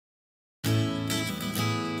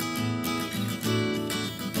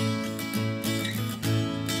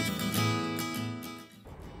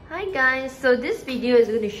Hi guys, so this video is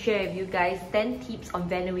going to share with you guys 10 tips on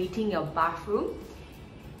renovating your bathroom.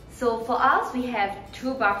 So for us, we have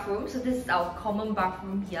two bathrooms. So this is our common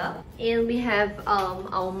bathroom here, and we have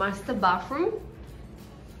our master bathroom.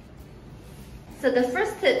 So the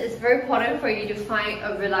first tip is very important for you to find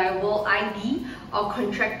a reliable ID or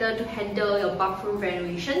contractor to handle your bathroom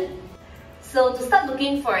renovation. So to start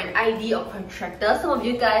looking for an ID or contractor, some of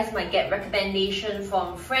you guys might get recommendation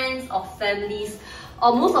from friends or families,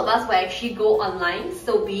 or most of us will actually go online,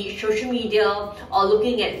 so be it social media or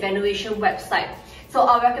looking at renovation website. So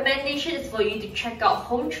our recommendation is for you to check out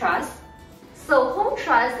HomeTrust. So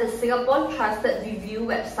HomeTrust is Singapore's trusted review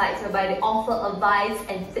website whereby they offer advice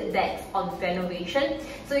and feedbacks on renovation.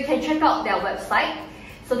 So you can check out their website.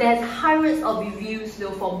 So there's hundreds of reviews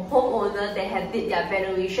from homeowners that have did their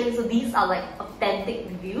renovation. So these are like authentic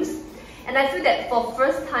reviews. And I feel that for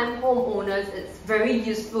first-time homeowners, it's very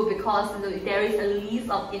useful because there is a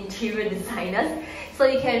list of interior designers. So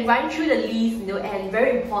you can run through the list, and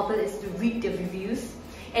very important is to read the reviews.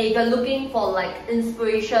 And if you're looking for like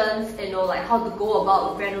inspirations, like how to go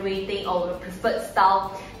about renovating or the preferred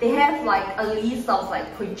style, they have like a list of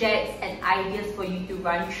like projects and ideas for you to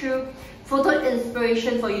run through, photo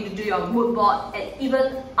inspiration for you to do your mood board, and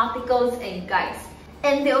even articles and guides.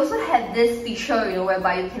 And they also have this feature,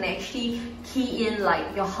 whereby you can actually key in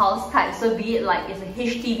like your house type. So be it like it's a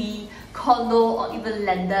HDB, condo, or even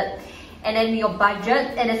landed. And then your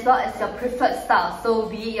budget, and as well as your preferred style. So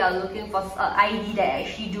be it you're looking for an ID that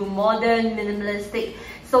actually do modern, minimalistic.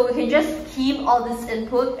 So you can just keep all this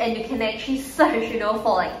input and you can actually search,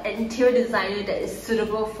 for like an interior designer that is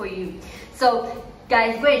suitable for you. So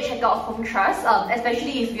guys, go and check out HomeTrust,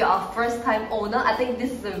 especially if you're a first-time owner. I think this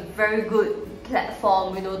is a very good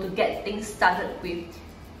platform, to get things started with.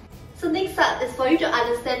 So next up is for you to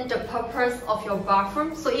understand the purpose of your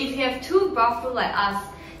bathroom. So if you have two bathrooms like us,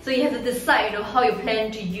 so you have to decide, how you plan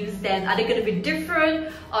to use them. Are they going to be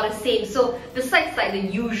different or the same? So besides like the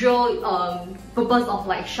usual purpose of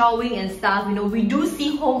like showering and stuff, we do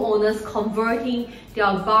see homeowners converting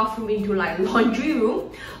their bathroom into like laundry room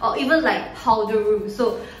or even like powder room.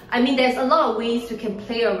 So I mean, there's a lot of ways you can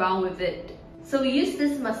play around with it. So we use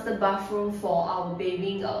this master bathroom for our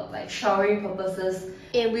bathing, like showering purposes.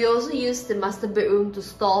 And we also use the master bedroom to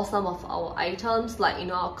store some of our items like,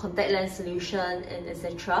 our contact lens solution and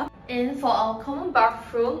etc. And for our common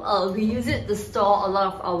bathroom, we use it to store a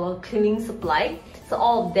lot of our cleaning supply. So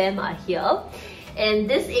all of them are here. And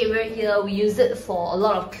this area here, we use it for a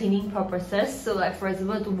lot of cleaning purposes. So like for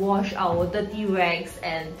example, to wash our dirty rags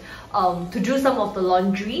and to do some of the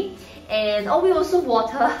laundry. And we also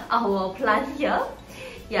water our plant here.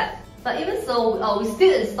 Yeah. But even so, we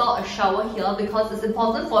still install a shower here because it's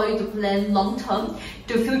important for you to plan long term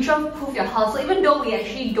to future-proof your house. So even though we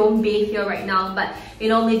actually don't bathe here right now, but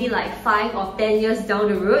maybe like 5 or 10 years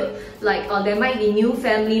down the road, like there might be new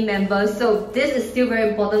family members. So this is still very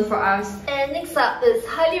important for us. And next up is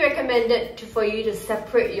highly recommended for you to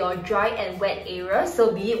separate your dry and wet area.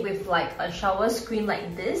 So be it with like a shower screen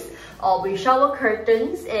like this, or with shower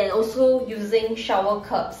curtains, and also using shower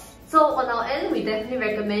cups. So on our end, we definitely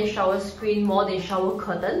recommend shower screen more than shower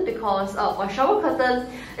curtain because a shower curtain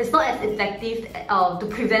is not as effective to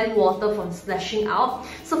prevent water from splashing out.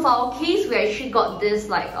 So for our case, we actually got this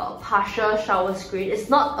like partial shower screen. It's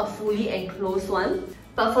not a fully enclosed one.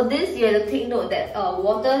 But for this, you have to take note that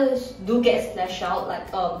water do get splashed out, like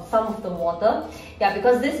some of the water. Yeah,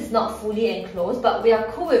 because this is not fully enclosed, but we are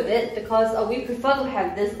cool with it because we prefer to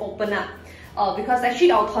have this open up. Because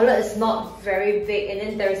actually our toilet is not very big, and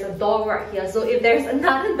then there is a door right here. So if there is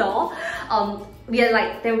another door, we are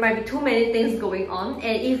like, there might be too many things going on.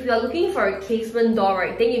 And if you are looking for a casement door,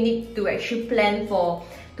 right, then you need to actually plan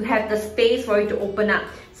to have the space for it to open up.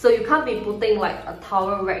 So you can't be putting like a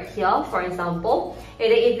towel right here, for example.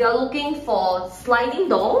 And then if you're looking for sliding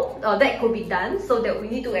door, that could be done. So that we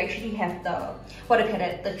need to actually have the,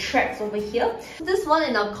 the tracks over here. This one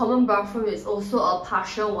in our common bathroom is also a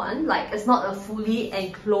partial one. Like it's not a fully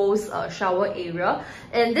enclosed shower area.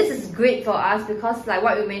 And this is great for us because like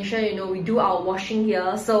what we mentioned, we do our washing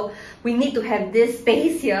here. So we need to have this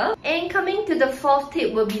space here. And coming to the fourth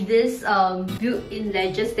tip will be this built-in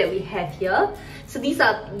ledges that we have here. So these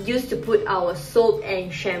are used to put our soap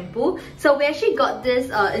and shampoo. So we actually got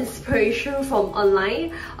this inspiration from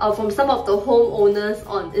online, from some of the homeowners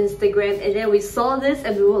on Instagram, and then we saw this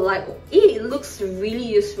and we were like, it looks really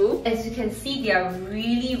useful. As you can see, they are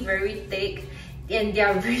really very thick and they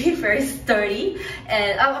are really very sturdy,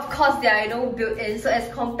 and of course they are built in. So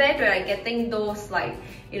as compared to like getting those like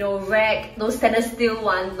rack, those stainless steel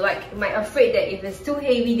ones, like you might afraid that if it's too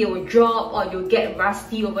heavy they will drop or you'll get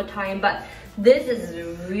rusty over time. But This is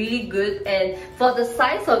really good, and for the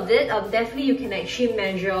size of it, definitely you can actually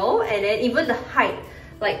measure, and then even the height,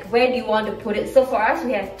 like where do you want to put it. So for us,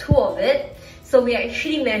 we have 2 of it. So we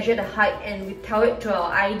actually measure the height and we tell it to our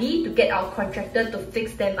ID to get our contractor to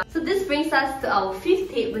fix them up. So this brings us to our 5th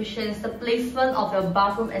tip, which is the placement of your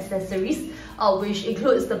bathroom accessories, which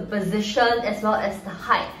includes the position as well as the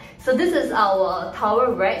height. So this is our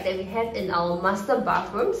towel rack that we have in our master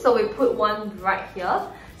bathroom. So we put one right here.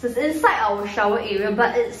 So it's inside our shower area,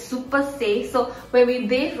 but it's super safe. So when we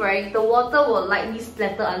bathe, right, the water will lightly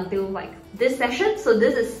splatter until like this section. So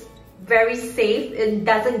this is very safe, it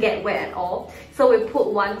doesn't get wet at all. So we put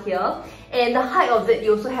one here, and the height of it,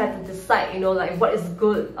 you also have to decide, you know, like what is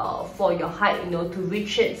good for your height, you know, to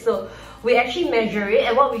reach it. So we actually measure it,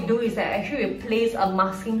 and what we do is that actually we place a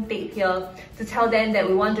masking tape here to tell them that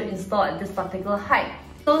we want to install at this particular height.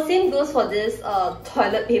 So same goes for this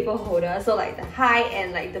toilet paper holder, so like the height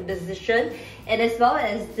and like the position, and as well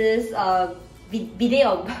as this bidet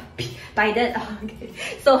or bidet. Okay.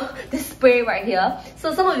 So this spray right here.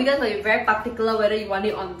 So some of you guys might be very particular whether you want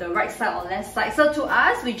it on the right side or left side. So to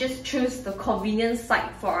us, we just choose the convenient side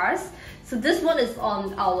for us. So this one is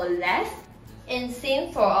on our left. And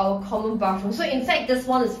same for our common bathroom. So in fact, this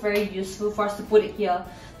one is very useful for us to put it here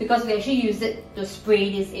because we actually use it to spray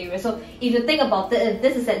this area. So if you think about it, if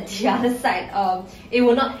this is at the other side, it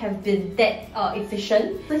will not have been that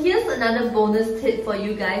efficient. So here's another bonus tip for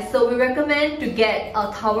you guys. So we recommend to get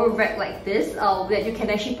a towel rack like this that you can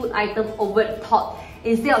actually put items over the top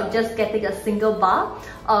instead of just getting a single bar,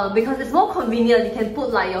 because it's more convenient. You can put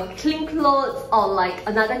like your clean clothes or like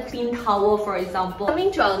another clean towel, for example.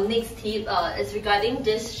 Coming to our next tip is regarding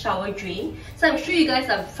this shower drain. So I'm sure you guys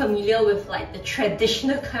are familiar with like the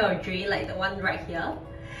traditional kind of drain, like the one right here.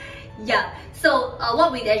 Yeah, so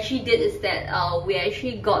what we actually did is that we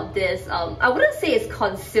actually got this, I wouldn't say it's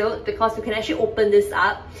concealed because you can actually open this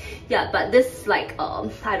up. Yeah, but this is like,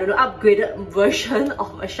 I don't know, upgraded version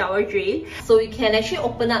of a shower drain. So you can actually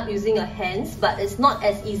open up using your hands, but it's not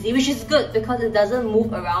as easy, which is good because it doesn't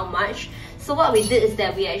move around much. So what we did is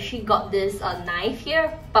that we actually got this knife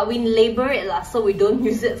here, but we label it so we don't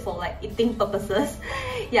use it for like eating purposes.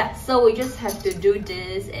 Yeah, so we just have to do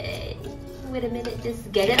this and wait a minute,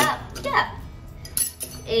 just get it up. Yeah,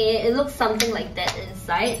 it looks something like that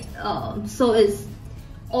inside. So it's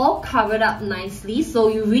all covered up nicely, so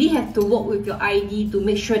you really have to work with your ID to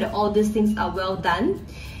make sure that all these things are well done.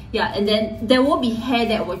 Yeah, and then there will be hair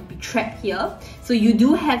that will be trapped here, so you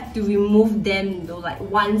do have to remove them, you know, like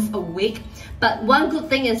once a week. But one good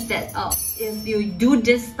thing is that if you do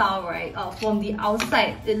this style, right, from the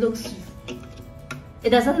outside, it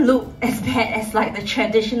doesn't look as bad as like the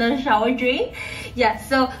traditional shower drain. Yeah,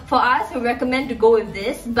 so for us, we recommend to go with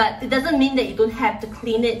this, but it doesn't mean that you don't have to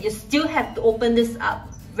clean it. You still have to open this up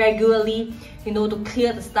regularly, you know, to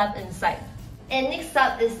clear the stuff inside. And next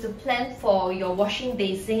up is to plan for your washing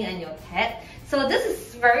basin and your tap. So this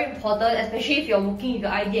is very important, especially if you're working with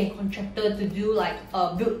your ID and contractor to do like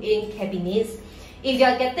built-in cabinets. If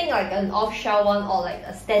you're getting like an off-shell one or like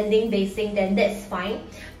a standing basin, then that's fine.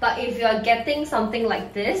 But if you're getting something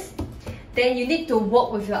like this, then you need to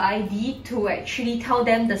work with your ID to actually tell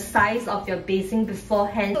them the size of your basin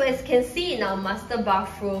beforehand. So as you can see in our master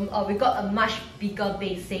bathroom, we got a much bigger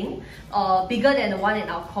basin, bigger than the one in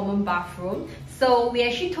our common bathroom. So we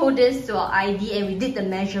actually told this to our ID and we did the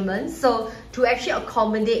measurements. So to actually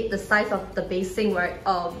accommodate the size of the basin, right,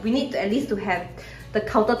 we need to at least to have the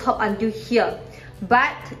countertop until here.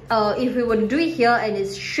 But if we were to do it here and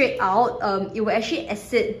it's straight out, it will actually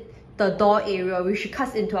exceed the door area, which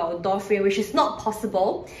cuts into our door frame, which is not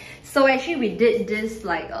possible. So actually we did this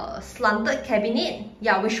like a slanted cabinet,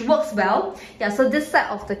 yeah, which works well. Yeah, so this side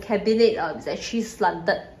of the cabinet is actually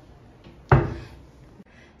slanted.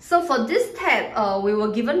 So for this tab, we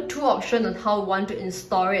were given 2 options on how we want to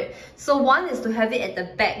install it. So one is to have it at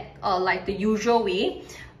the back, like the usual way.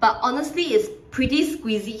 But honestly, it's pretty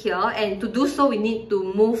squeezy here, and to do so, we need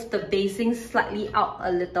to move the basin slightly out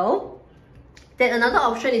a little. Then another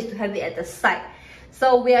option is to have it at the side.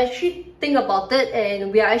 So we actually think about it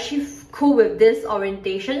and we are actually cool with this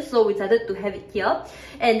orientation, so we decided to have it here.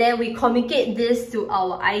 And then we communicate this to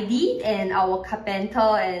our ID and our carpenter,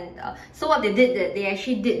 and so what they did, that they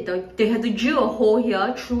actually did they had to drill a hole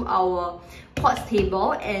here through our quartz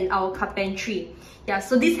table and our carpentry. Yeah,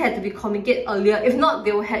 so this had to be communicated earlier. If not,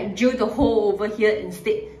 they would have drilled the hole over here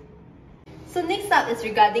instead. So next up is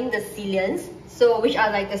regarding the sealants, so which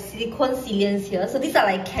are like the silicone sealants here. So these are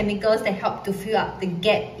like chemicals that help to fill up the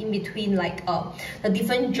gap in between like the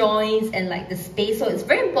different joints and like the space. So it's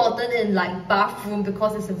very important in like bathroom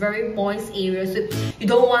because it's a very moist area, so you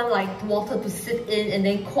don't want like water to sit in and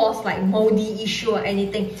then cause like moldy issue or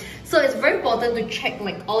anything. So it's very important to check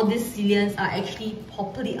like all these sealants are actually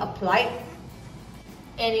properly applied.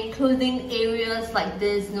 And including areas like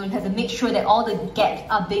this, you have to make sure that all the gaps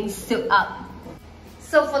are being sealed up.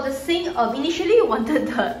 So for the sink, initially we wanted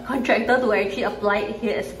the contractor to actually apply it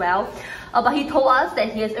here as well, but he told us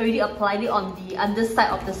that he has already applied it on the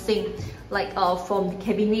underside of the sink, like from the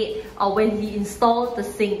cabinet when he installed the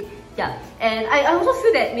sink. Yeah, and I also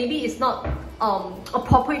feel that maybe it's not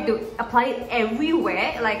appropriate to apply it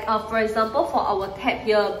everywhere. Like for example, for our tap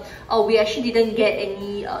here, we actually didn't get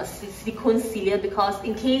any silicone sealant because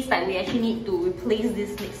in case that we actually need to replace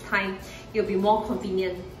this next time, it'll be more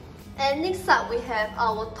convenient. And next up, we have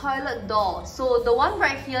our toilet door. So the one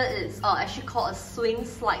right here is actually called a swing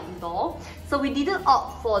slide door. So we didn't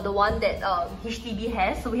opt for the one that HDB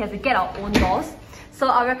has, so we have to get our own doors. So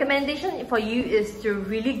our recommendation for you is to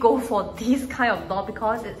really go for this kind of door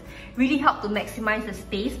because it really helps to maximize the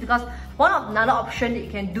space. Because another option that you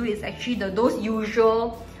can do is actually those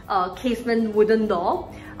usual casement wooden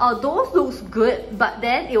door. Those looks good, but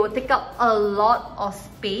then it will take up a lot of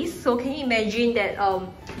space. So can you imagine that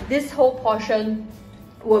this whole portion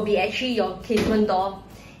will be actually your casement door?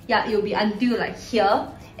 Yeah, it will be until like here,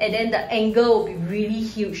 and then the angle will be really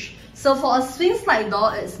huge. So for a swing slide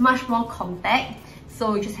door, it's much more compact.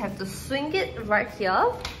 So you just have to swing it right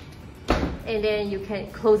here, and then you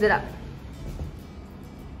can close it up.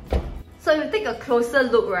 So if you take a closer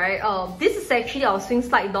look, right, this is actually our swing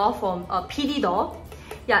slide door from PD door.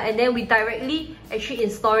 Yeah, and then we directly actually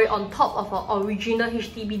install it on top of our original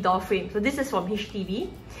HDB door frame. So this is from HDB.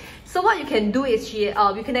 So what you can do is you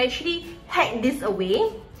can actually hack this away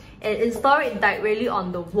and install it directly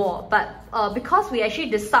on the wall. But because we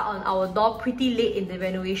actually decide on our door pretty late in the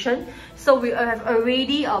renovation, so we have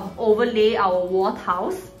already overlaid our wall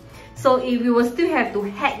tiles. So if we will still have to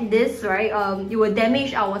hack this, right, it will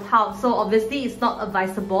damage our tile. So obviously it's not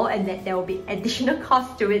advisable, and that there will be additional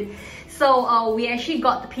cost to it. So we actually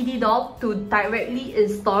got the PD door to directly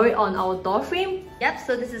install it on our door frame. Yep,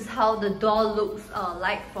 so this is how the door looks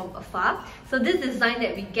like from afar. So this design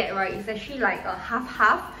that we get, right, is actually like a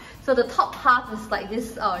half-half. So the top half is like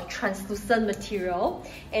this translucent material,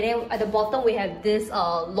 and then at the bottom we have this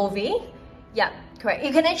love. Yeah, correct.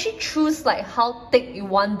 You can actually choose like how thick you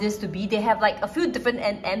want this to be. They have like a few different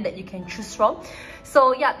end that you can choose from.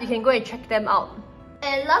 So yeah, you can go and check them out.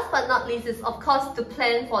 And last but not least is of course to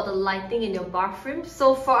plan for the lighting in your bathroom.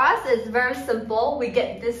 So for us, it's very simple. We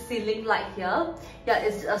get this ceiling light here. Yeah,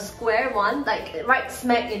 it's a square one, like right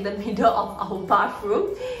smack in the middle of our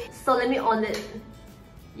bathroom. So let me on it.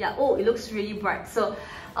 Yeah, oh, it looks really bright. So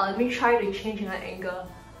let me try to change my angle.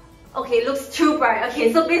 Okay, it looks too bright.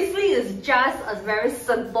 Okay, so basically it's just a very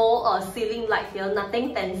simple ceiling light here,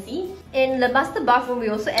 nothing fancy. In the master bathroom, we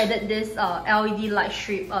also added this LED light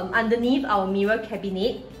strip underneath our mirror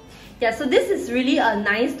cabinet. Yeah, so this is really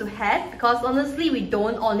nice to have because honestly, we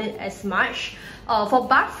don't on it as much. For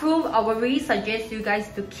bathroom, I would really suggest you guys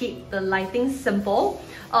to keep the lighting simple.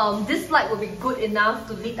 This light will be good enough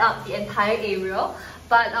to lit up the entire area.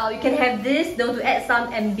 But you can have this though to add some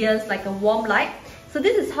ambience like a warm light. So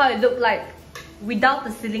this is how it looked like without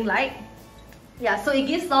the ceiling light. Yeah, so it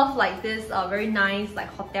gives off like this very nice like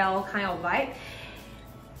hotel kind of vibe.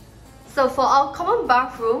 So for our common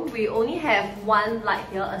bathroom, we only have one light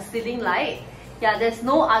here, a ceiling light. Yeah, there's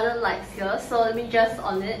no other lights here. So let me just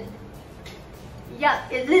on it. Yeah,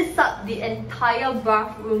 it lights up the entire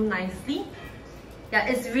bathroom nicely. Yeah,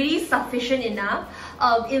 it's really sufficient enough.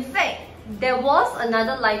 In fact, there was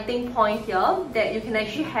another lighting point here that you can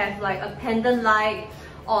actually have like a pendant light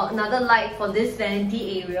or another light for this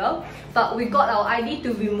vanity area, but we got our ID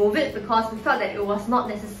to remove it because we felt that it was not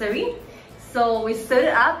necessary. So we set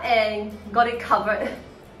it up and got it covered.